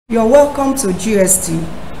You're welcome to GST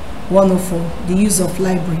 104, the use of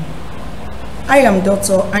library. I am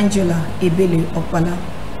Dr. Angela Ebele Opala.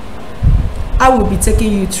 I will be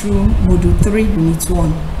taking you through Module 3, Unit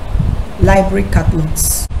 1, Library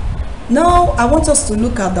Catalogues. Now, I want us to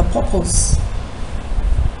look at the purpose.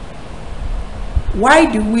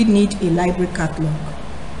 Why do we need a library catalog?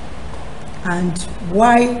 And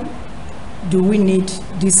why do we need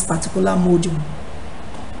this particular module?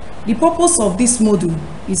 The purpose of this module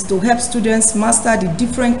is to help students master the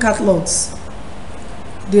different catalogs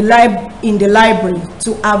in the library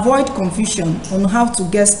to avoid confusion on how to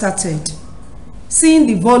get started, seeing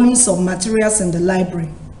the volumes of materials in the library.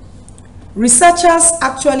 Researchers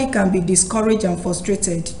actually can be discouraged and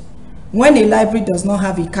frustrated when a library does not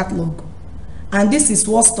have a catalog. And this is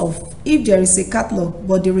worst of if there is a catalog,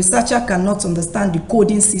 but the researcher cannot understand the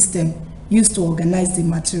coding system used to organize the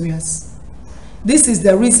materials. This is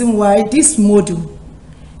the reason why this module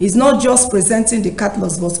is not just presenting the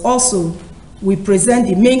catalogs, but also we present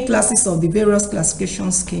the main classes of the various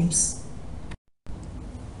classification schemes.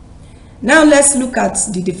 Now let's look at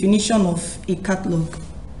the definition of a catalog.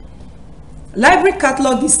 Library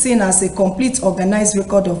catalog is seen as a complete organized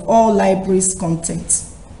record of all libraries' content.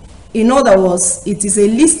 In other words, it is a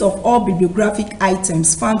list of all bibliographic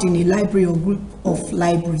items found in a library or group of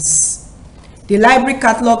libraries. The library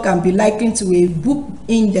catalog can be likened to a book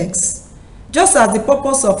index, just as the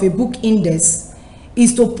purpose of a book index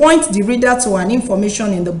is to point the reader to an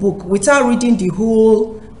information in the book without reading the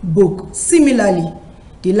whole book. Similarly,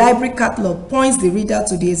 the library catalog points the reader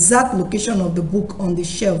to the exact location of the book on the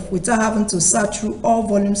shelf without having to search through all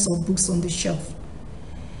volumes of books on the shelf.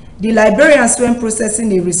 The librarians, when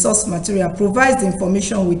processing a resource material, provides the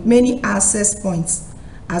information with many access points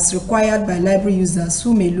as required by library users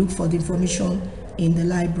who may look for the information in the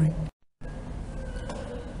library.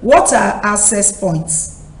 What are access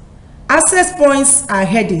points? Access points are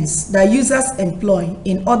headings that users employ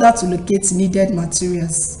in order to locate needed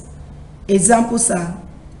materials. Examples are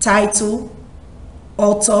title,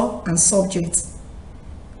 author, and subject.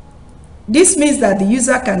 This means that the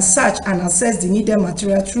user can search and access the needed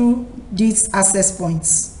material through these access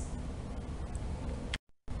points.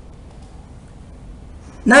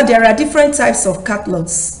 Now, there are different types of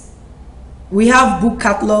catalogs. We have book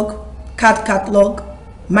catalog, card catalog,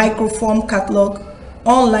 microform catalog,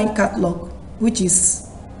 online catalog, which is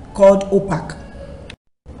called opaque.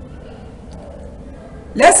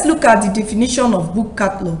 Let's look at the definition of book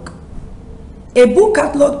catalog. A book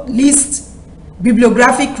catalog lists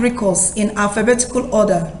bibliographic records in alphabetical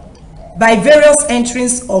order by various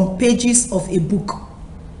entries on pages of a book.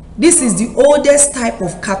 This is the oldest type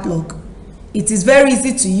of catalog. It is very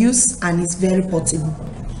easy to use and it's very portable.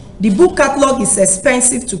 The book catalog is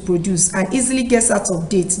expensive to produce and easily gets out of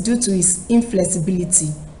date due to its inflexibility.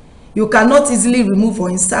 You cannot easily remove or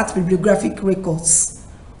insert bibliographic records.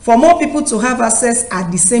 For more people to have access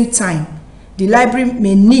at the same time, the library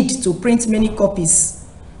may need to print many copies,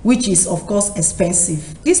 which is of course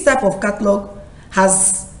expensive. This type of catalog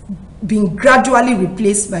has been gradually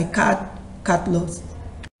replaced by card catalogs.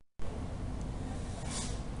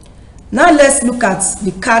 Now let's look at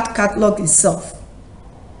the card catalog itself.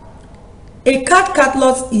 A card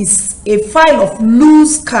catalog is a file of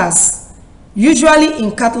loose cards, usually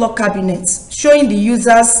in catalog cabinets, showing the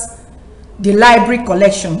users the library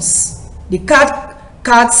collections. The card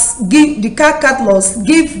catalogs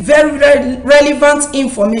give very relevant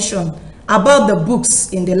information about the books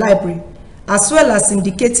in the library, as well as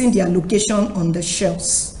indicating their location on the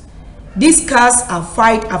shelves. These cards are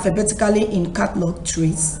filed alphabetically in catalog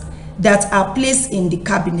trays that are placed in the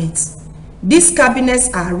cabinets. These cabinets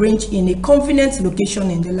are arranged in a convenient location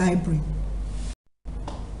in the library.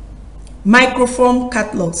 Microform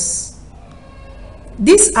catalogs.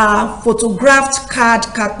 These are photographed card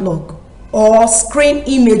catalog or screen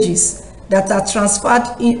images that are transferred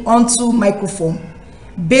onto microform.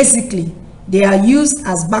 Basically, they are used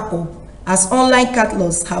as backup as online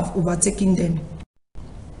catalogs have overtaken them.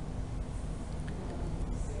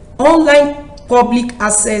 Online public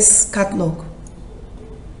access catalog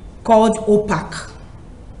called opaque.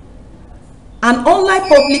 An online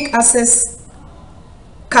public access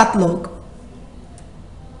catalog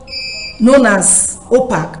known as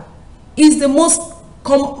opaque is the most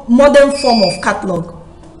modern form of catalog.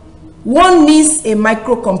 One needs a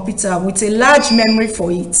microcomputer with a large memory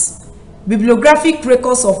for it. Bibliographic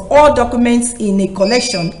records of all documents in a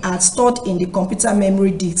collection are stored in the computer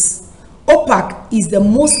memory disk. Opaque is the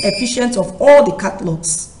most efficient of all the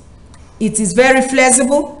catalogs. It is very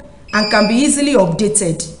flexible and can be easily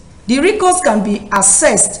updated. The records can be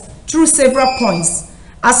accessed through several points.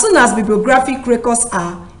 As soon as bibliographic records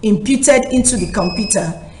are imputed into the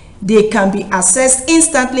computer, they can be accessed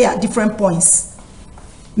instantly at different points.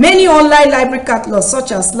 Many online library catalogs,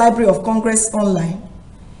 such as Library of Congress Online,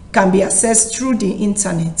 can be accessed through the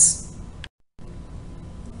internet.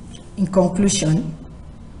 In conclusion,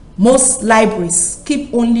 most libraries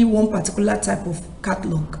keep only one particular type of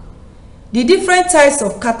catalog. The different types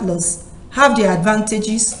of catalogs have their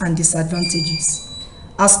advantages and disadvantages.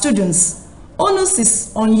 As students, onus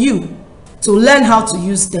is on you to learn how to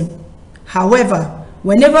use them. However,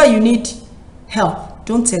 whenever you need help,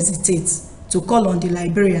 don't hesitate to call on the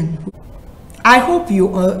librarian. I hope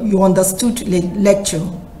you understood the lecture.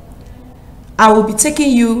 I will be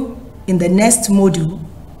taking you in the next module,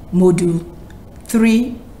 Module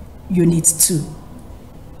 3, Unit 2,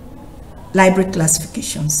 Library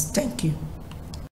Classifications. Thank you.